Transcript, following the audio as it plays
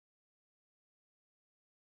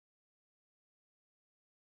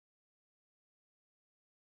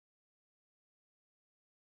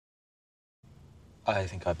I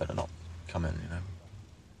think I'd better not come in, you know.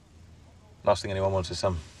 Last thing anyone wants is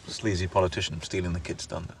some sleazy politician stealing the kid's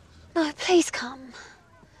thunder. No, please come.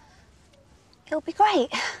 It'll be great.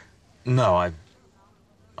 No, I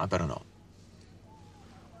better not.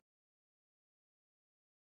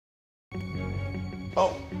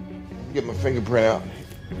 Oh, get my fingerprint out.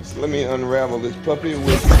 Just let me unravel this puppy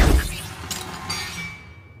with...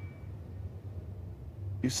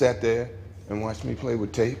 You sat there and watched me play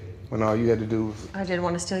with tape when all you had to do was... I didn't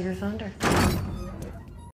want to steal your thunder.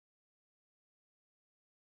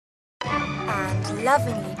 And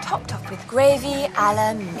lovingly topped off with gravy a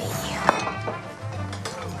la me.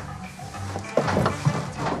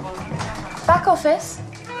 Back office.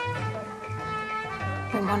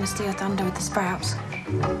 Wouldn't want to steal thunder with the sprouts.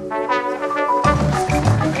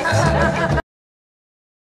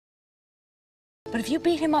 But if you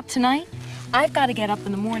beat him up tonight, I've got to get up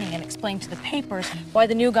in the morning and explain to the papers why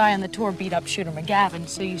the new guy on the tour beat up Shooter McGavin,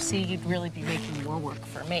 so you see you'd really be making more work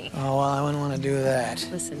for me. Oh, well, I wouldn't want to do that.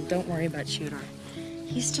 Listen, don't worry about Shooter.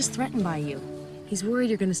 He's just threatened by you. He's worried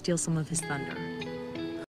you're going to steal some of his thunder.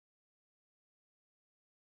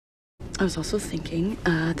 I was also thinking,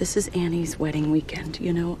 this is Annie's wedding weekend.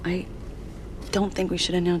 You know, I don't think we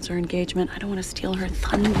should announce our engagement. I don't want to steal her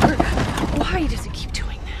thunder. Why does he keep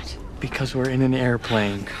doing that? Because we're in an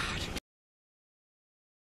airplane.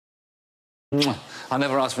 I'll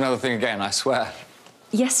never ask for another thing again, I swear.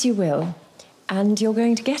 Yes, you will. And you're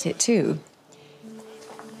going to get it, too.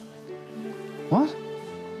 What?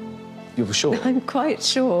 You're sure? I'm quite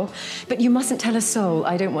sure. But you mustn't tell a soul.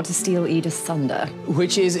 I don't want to steal Edith's thunder.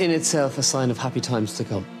 Which is in itself a sign of happy times to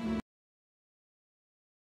come.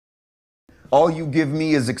 All you give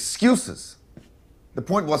me is excuses. The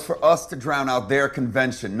point was for us to drown out their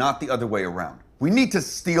convention, not the other way around. We need to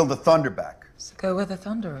steal the thunder back. So go where the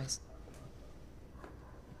thunder is.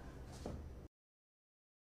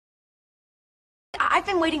 I've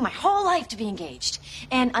been waiting my whole life to be engaged.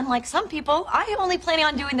 And unlike some people, I'm only planning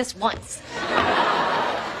on doing this once.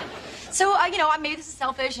 So, you know, maybe this is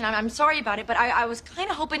selfish, and I'm sorry about it, but I was kind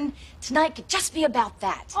of hoping tonight could just be about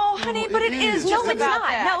that. Oh, honey, but it is No, just it's about not.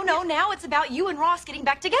 that. No, now it's about you and Ross getting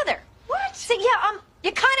back together. What? So, yeah,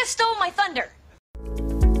 you kind of stole my thunder.